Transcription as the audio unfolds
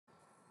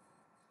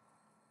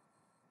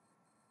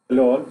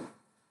Hello all,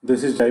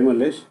 this is Jai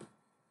Mallesh.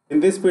 In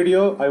this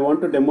video, I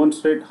want to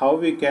demonstrate how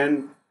we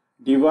can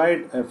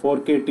divide a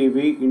 4K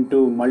TV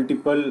into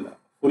multiple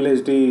Full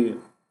HD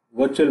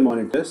virtual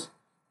monitors.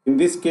 In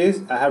this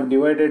case, I have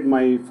divided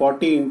my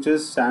 40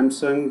 inches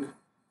Samsung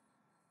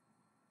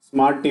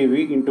Smart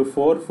TV into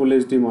 4 Full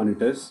HD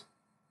monitors.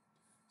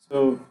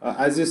 So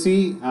as you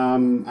see,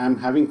 I'm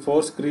having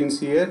 4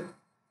 screens here,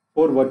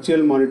 4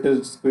 virtual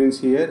monitor screens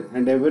here,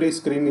 and every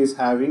screen is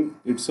having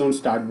its own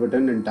start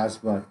button and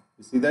taskbar.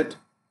 You see that?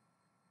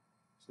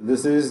 So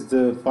this is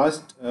the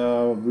first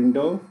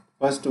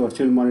first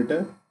virtual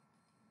monitor.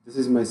 This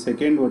is my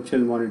second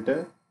virtual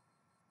monitor,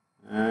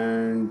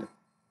 and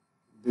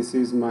this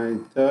is my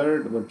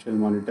third virtual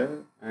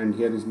monitor, and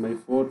here is my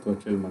fourth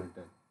virtual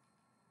monitor.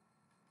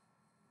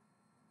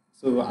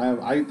 So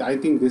I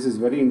think this is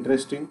very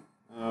interesting.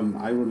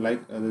 I would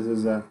like this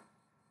is a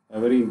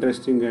very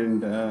interesting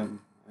and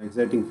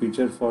exciting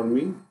feature for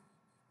me.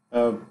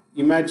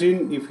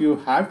 Imagine if you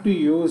have to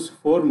use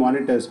 4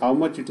 monitors, how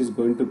much it is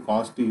going to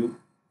cost you,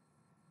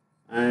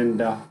 and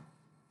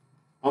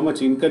how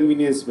much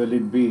inconvenience will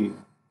it be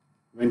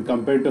when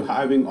compared to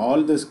having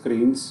all the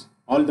screens,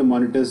 all the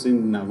monitors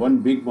in one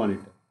big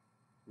monitor.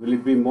 Will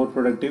it be more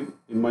productive?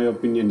 In my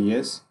opinion,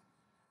 yes.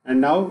 And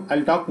now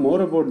I'll talk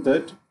more about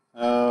that.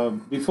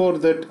 Before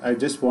that, I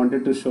just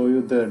wanted to show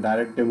you the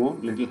direct demo,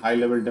 little high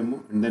level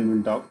demo, and then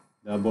we'll talk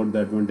about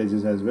the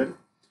advantages as well.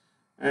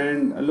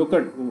 And look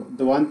at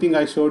the one thing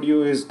I showed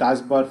you is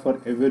taskbar for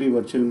every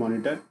virtual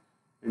monitor.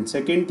 And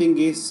second thing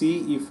is,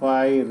 see if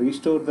I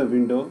restore the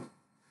window.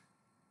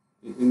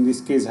 In this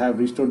case, I have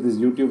restored this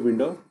YouTube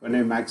window. When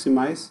I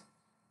maximize,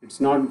 it's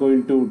not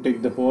going to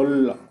take the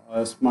whole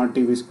smart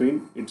TV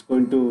screen. It's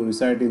going to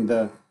reside in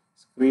the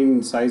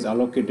screen size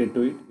allocated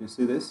to it. You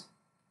see this?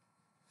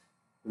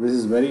 This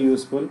is very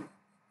useful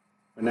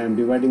when I am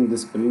dividing the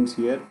screens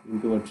here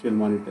into virtual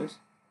monitors.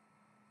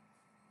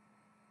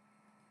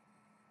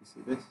 You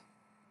see this?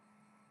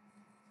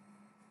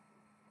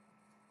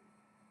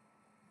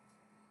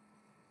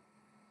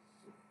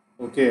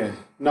 Okay,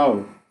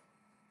 now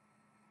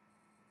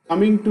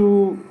coming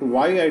to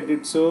why I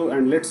did so,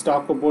 and let's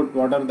talk about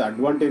what are the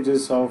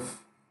advantages of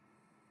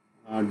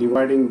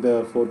dividing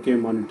the 4K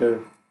monitor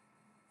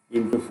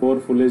into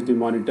 4 Full HD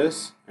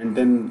monitors, and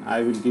then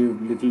I will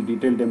give little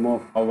detailed demo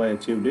of how I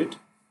achieved it.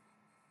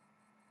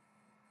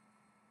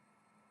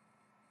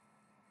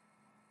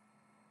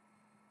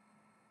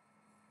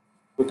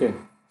 Okay,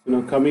 so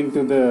now coming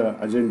to the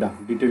agenda,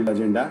 detailed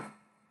agenda.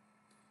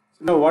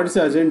 So now what is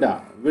the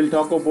agenda? We'll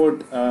talk about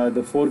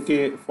the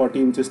 4K 40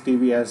 inches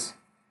TV as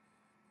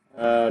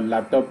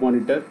laptop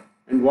monitor,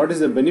 and what is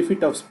the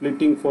benefit of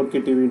splitting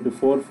 4K TV into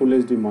 4 Full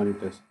HD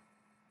monitors.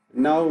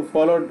 Now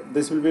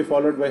this will be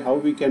followed by how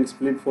we can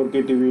split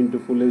 4K TV into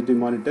Full HD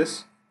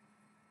monitors,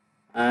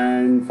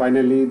 and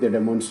finally the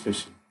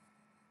demonstration.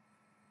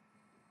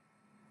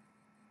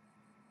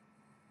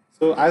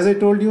 So as I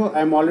told you,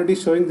 I am already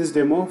showing this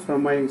demo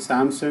from my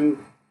Samsung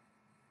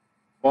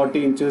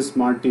 40 inches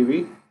Smart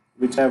TV,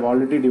 which I have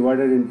already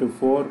divided into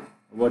 4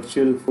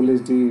 virtual Full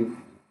HD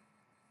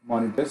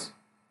monitors.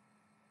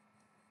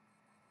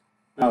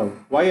 Now,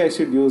 why I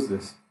should use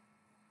this?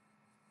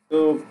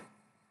 So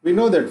we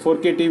know that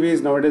 4K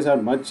TVs nowadays are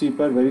much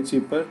cheaper, very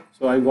cheaper.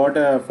 So I got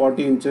a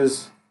 40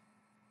 inches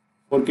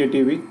 4K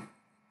TV,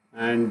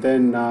 and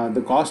then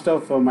the cost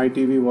of my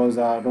TV was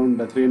around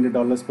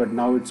 $300, but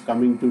now it's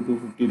coming to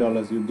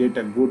 $250. You get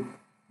a good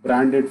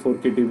branded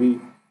 4K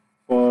TV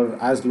for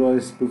as low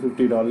as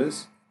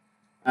 $250.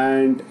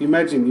 And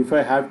imagine if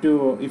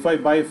I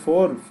buy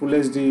 4 Full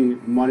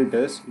HD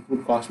monitors, it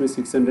would cost me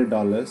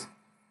 $600.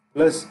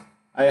 Plus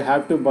I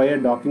have to buy a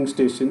docking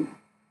station,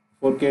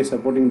 4K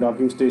supporting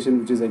docking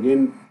station, which is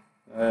again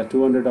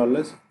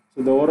 $200.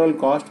 So the overall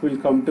cost will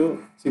come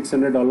to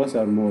 $600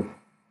 or more.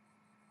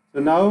 So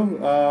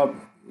now,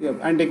 yeah,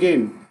 and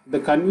again, the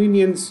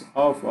convenience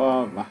of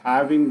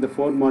having the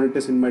 4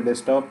 monitors in my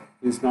desktop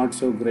is not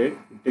so great.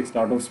 It takes a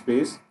lot of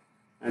space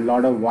and a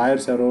lot of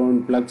wires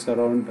around, plugs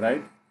around,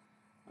 right?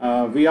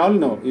 We all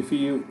know if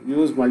you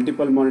use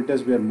multiple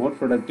monitors, we are more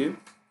productive.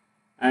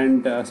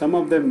 And some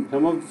of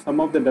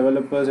the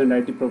developers and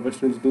IT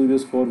professionals do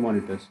use 4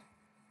 monitors.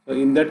 So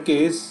in that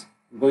case,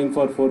 going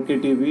for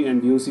 4K TV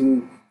and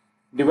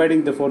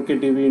dividing the 4K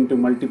TV into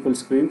multiple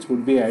screens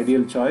would be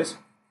ideal choice,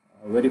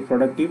 very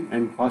productive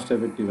and cost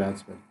effective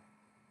as well.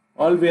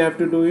 All we have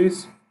to do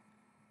is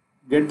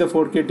get the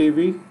 4K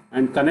TV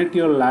and connect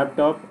your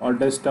laptop or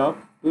desktop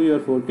to your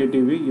 4K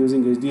TV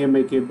using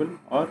HDMI cable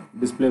or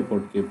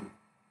DisplayPort cable.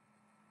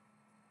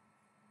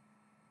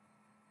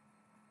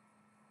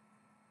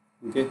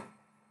 Okay.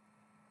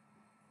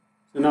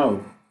 So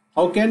now,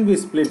 how can we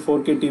split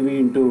 4K TV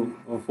into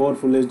 4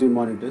 Full HD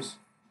monitors?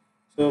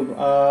 So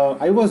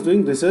I was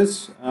doing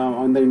research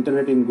on the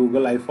internet in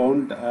Google. I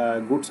found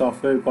a good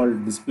software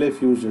called Display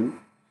Fusion,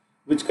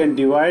 which can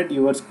divide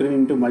your screen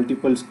into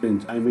multiple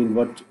screens. I mean,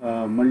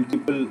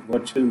 multiple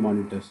virtual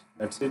monitors.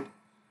 That's it.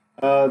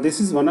 This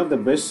is one of the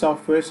best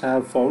softwares I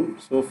have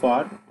found so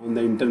far on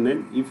the internet.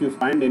 If you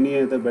find any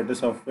other better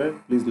software,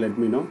 please let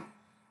me know.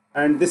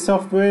 And this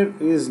software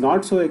is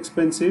not so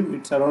expensive.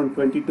 It's around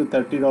 $20 to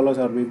 $30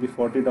 or maybe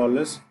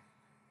 $40.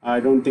 I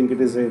don't think it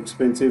is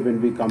expensive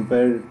when we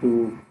compare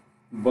to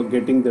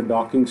getting the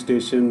docking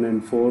station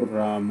and four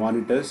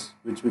monitors,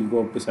 which will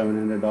go up to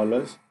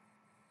 $700.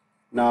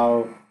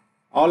 Now,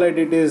 all I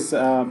did is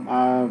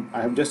I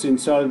have just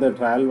installed the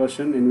trial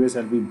version. Anyways,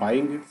 I'll be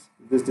buying it.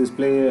 This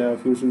display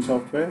fusion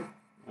software.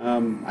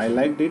 I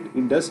liked it.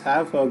 It does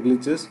have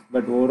glitches,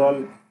 but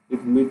overall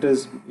it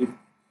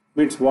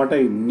meets what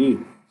I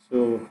need.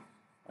 So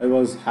I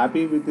was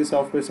happy with the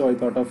software. So I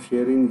thought of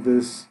sharing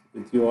this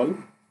with you all.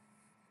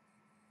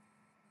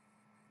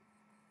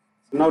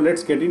 So now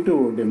let's get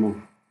into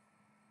demo.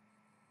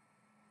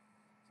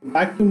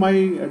 Back to my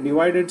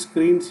divided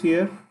screens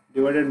here,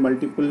 divided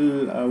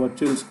multiple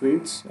virtual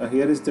screens.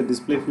 Here is the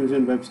Display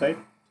Fusion website.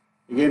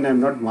 Again,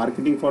 I'm not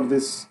marketing for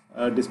this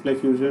Display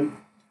Fusion.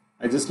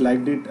 I just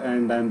liked it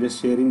and I'm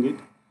just sharing it.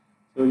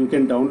 So you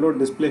can download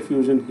Display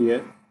Fusion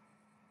here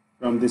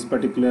from this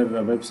particular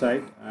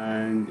website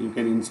and you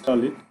can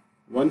install it.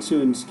 Once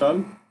you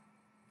install,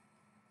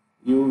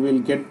 you will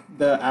get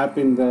the app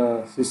in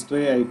the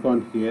history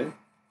icon here,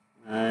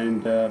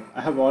 and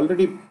I have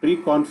already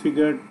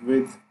pre-configured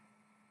with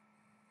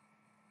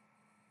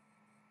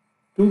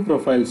two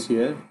profiles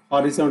here,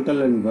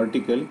 horizontal and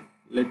vertical.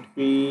 Let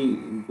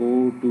me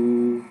go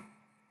to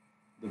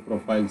the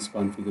profiles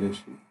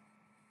configuration.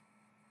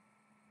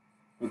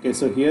 Okay,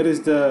 so here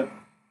is the,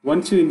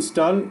 once you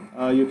install,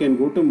 you can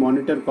go to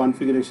monitor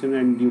configuration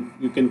and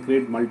you can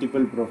create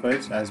multiple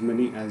profiles, as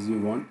many as you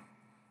want.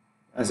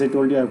 As I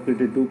told you, I have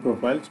created two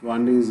profiles.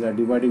 One is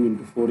dividing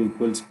into four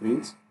equal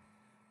screens.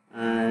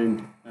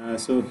 And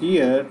so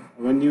here,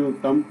 when you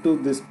come to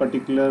this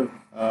particular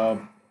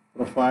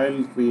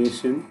profile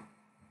creation,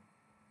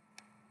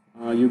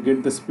 you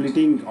get the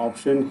splitting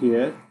option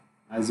here,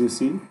 as you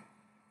see.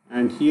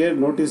 And here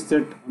notice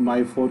that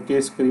my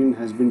 4K screen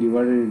has been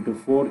divided into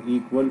four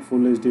equal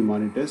Full HD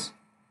monitors,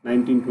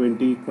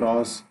 1920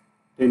 cross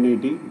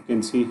 1080. You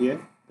can see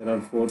here there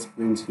are four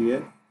screens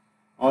here.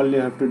 All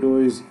you have to do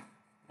is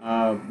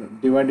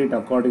divide it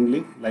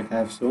accordingly, like I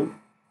have shown,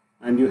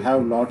 and you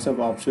have lots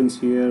of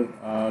options here,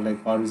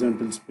 like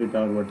horizontal split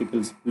or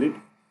vertical split.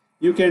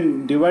 You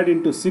can divide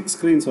into six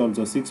screens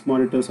also, six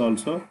monitors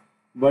also,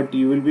 but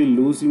you will be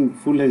losing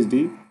Full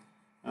HD.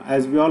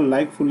 As we all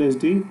like Full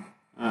HD,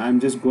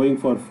 I'm just going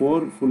for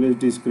four Full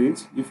HD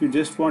screens. If you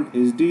just want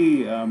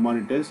HD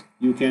monitors,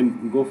 you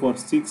can go for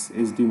six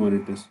HD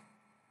monitors,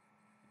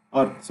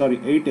 or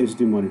sorry, 8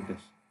 HD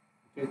monitors.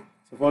 Okay,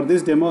 so for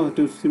this demo,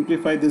 to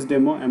simplify this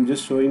demo, I'm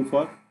just showing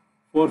for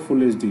four Full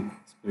HD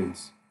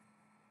screens.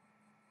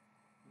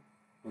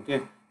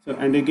 Okay, so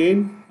and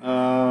again,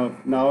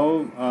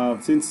 now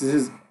since this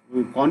is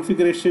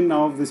configuration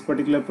of this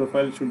particular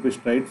profile should be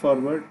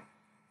straightforward.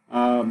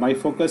 My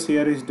focus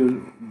here is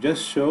to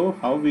just show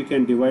how we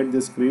can divide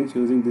the screens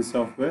using this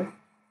software.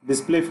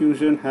 Display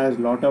Fusion has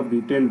lot of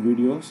detailed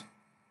videos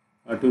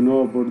to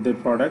know about their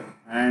product,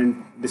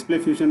 and Display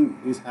Fusion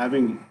is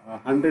having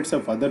hundreds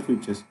of other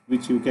features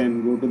which you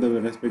can go to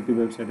the respective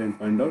website and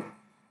find out.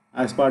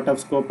 As part of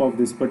scope of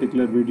this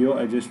particular video,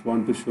 I just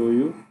want to show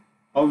you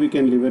how we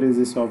can leverage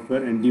this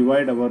software and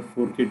divide our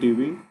 4K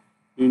TV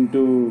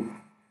into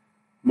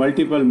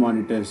multiple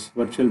monitors,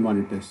 virtual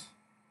monitors.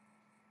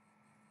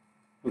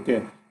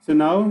 Okay, so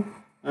now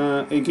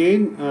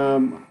again,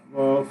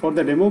 for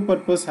the demo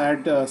purpose, I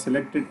had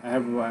selected,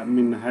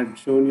 had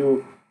shown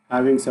you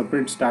having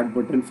separate start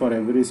button for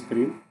every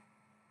screen.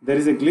 There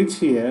is a glitch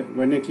here.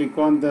 When I click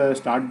on the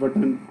start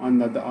button on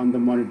the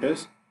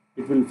monitors,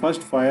 it will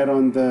first fire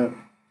on the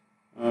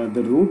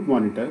root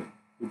monitor,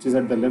 which is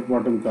at the left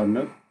bottom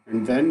corner,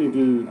 and then it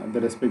will,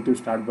 the respective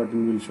start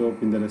button will show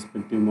up in the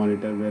respective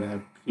monitor where I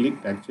have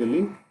clicked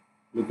actually.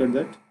 Look at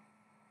that.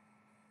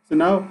 So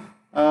now,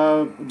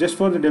 just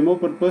for the demo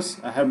purpose,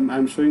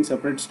 I'm showing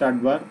separate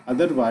start bar.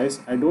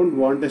 Otherwise, I don't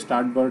want the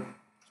start bar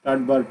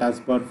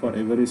taskbar for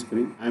every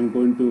screen. I'm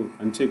going to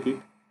uncheck it.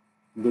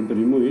 I'm going to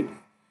remove it.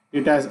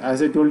 It has,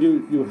 as I told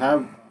you, you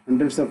have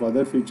hundreds of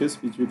other features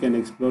which we can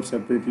explore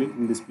separately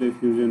in Display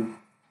Fusion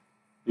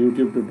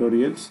YouTube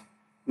tutorials.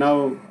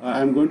 Now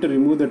I'm going to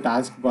remove the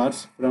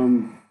taskbars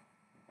from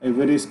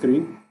every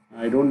screen.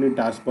 I don't need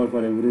taskbar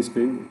for every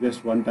screen.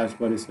 Just one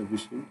taskbar is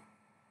sufficient.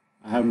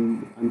 I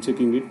am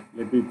unchecking it.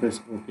 Let me press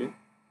OK.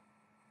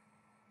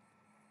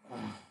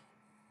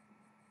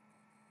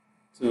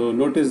 So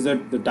notice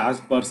that the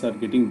taskbars are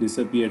getting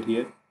disappeared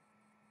here,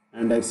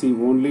 and I see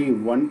only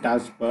one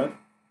taskbar.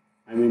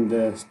 I mean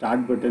the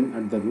start button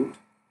at the root.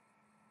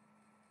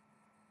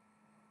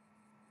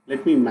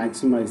 Let me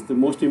maximize. The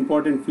most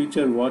important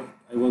feature what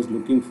I was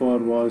looking for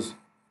was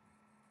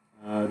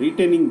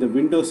retaining the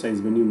window size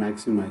when you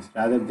maximize,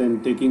 rather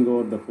than taking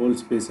over the whole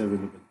space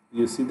available.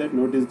 You see that?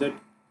 Notice that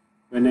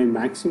when I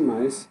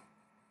maximize,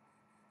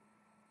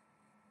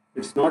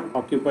 it's not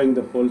occupying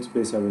the whole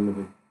space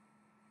available.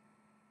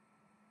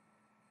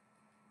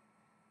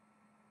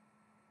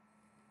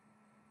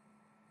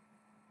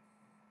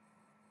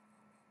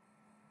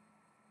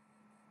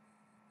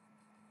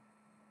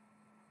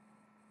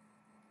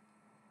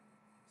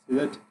 See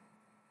that?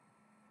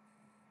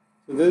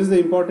 So this is the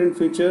important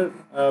feature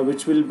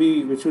which will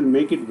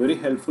make it very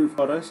helpful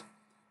for us.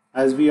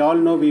 As we all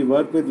know, we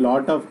work with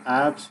lot of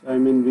apps. I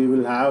mean, we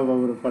will have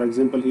our, for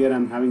example, here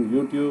I'm having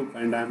YouTube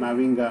and I'm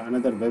having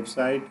another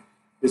website,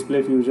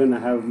 Display Fusion.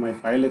 I have my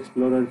File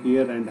Explorer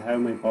here and I have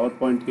my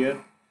PowerPoint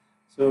here.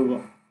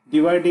 So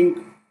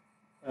dividing,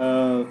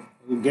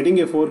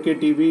 getting a 4K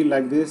TV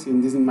like this,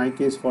 in my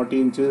case 40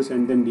 inches,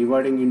 and then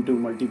dividing into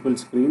multiple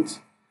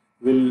screens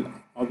will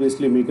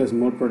obviously make us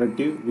more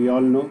productive. We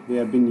all know we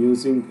have been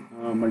using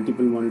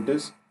multiple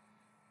monitors.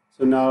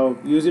 So now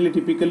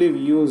typically we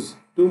use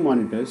two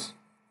monitors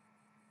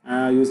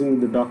using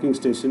the docking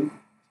station.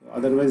 So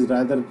otherwise,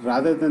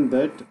 rather than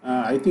that,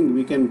 I think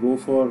we can go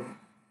for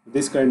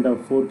this kind of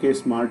 4K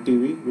smart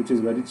TV, which is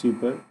very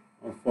cheaper,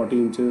 of 40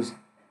 inches,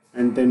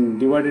 and then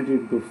divide it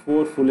into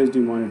 4 Full HD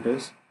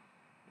monitors,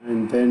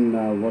 and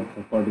then work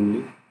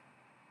accordingly.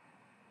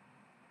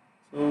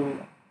 So,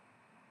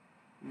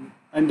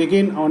 and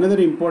again, another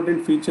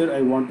important feature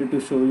I wanted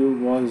to show you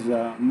was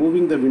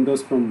moving the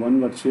windows from one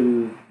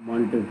virtual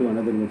monitor to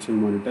another virtual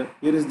monitor.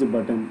 Here is the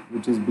button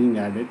which is being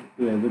added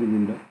to every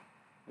window.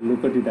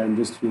 Look at it, I am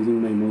just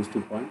using my mouse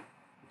to point.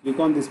 Click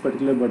on this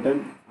particular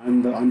button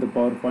on the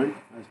PowerPoint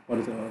as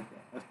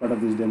part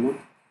of this demo.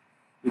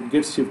 It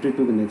gets shifted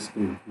to the next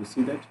screen. You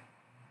see that?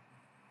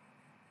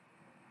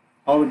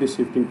 How it is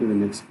shifting to the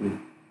next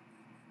screen.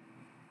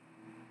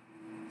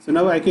 So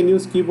now I can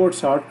use keyboard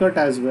shortcut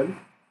as well.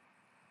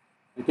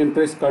 I can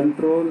press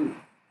Ctrl,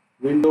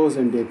 Windows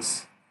and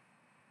X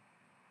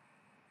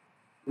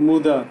to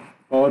move the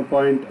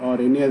PowerPoint or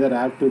any other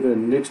app to the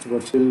next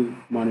virtual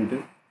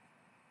monitor.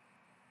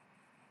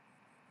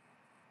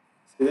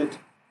 See that?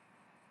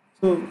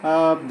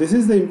 So this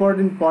is the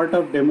important part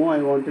of demo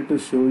I wanted to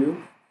show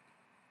you.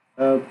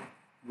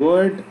 Go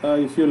ahead,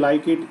 if you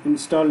like it,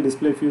 install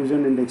Display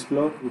Fusion and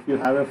explore. If you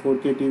have a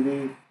 4K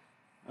TV,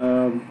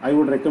 I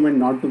would recommend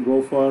not to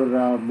go for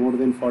more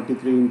than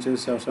 43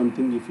 inches or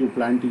something if you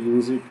plan to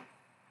use it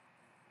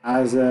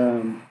as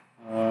a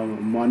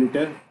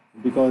monitor,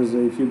 because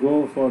if you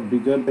go for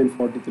bigger than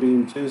 43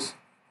 inches,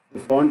 the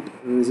font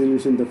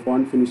resolution, the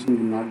font finishing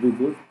will not be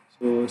good.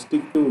 So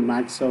stick to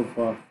max of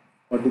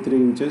 43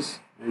 inches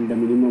and a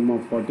minimum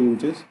of 40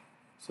 inches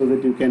so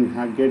that you can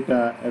get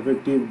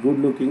effective, good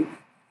looking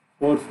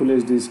 4 Full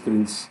HD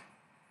screens.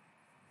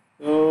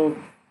 So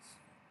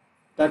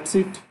that's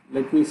it.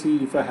 Let me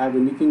see if I have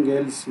anything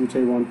else which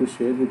I want to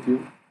share with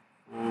you.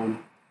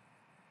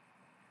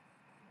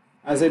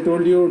 As I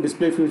told you,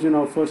 Display Fusion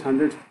offers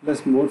 100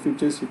 plus more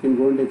features. You can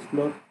go and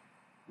explore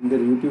in their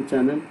YouTube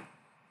channel.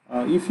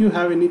 If you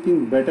have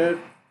anything better,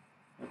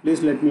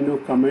 please let me know,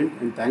 comment,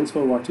 and thanks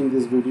for watching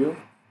this video.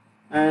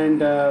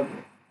 And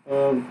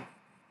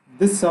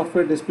this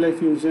software Display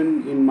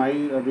Fusion, in my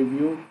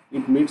review,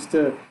 it meets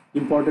the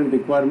important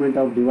requirement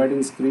of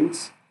dividing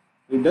screens.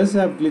 It does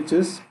have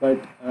glitches, but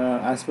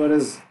as far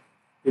as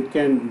it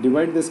can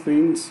divide the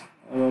screens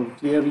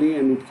clearly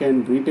and it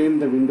can retain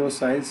the window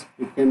size,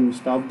 it can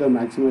stop the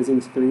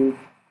maximizing screen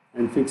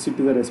and fix it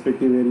to the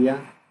respective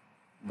area.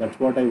 That's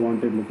what I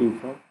wanted looking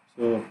for.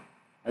 So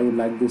I would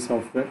like this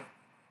software.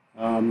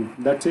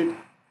 That's it.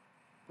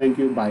 Thank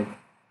you. Bye.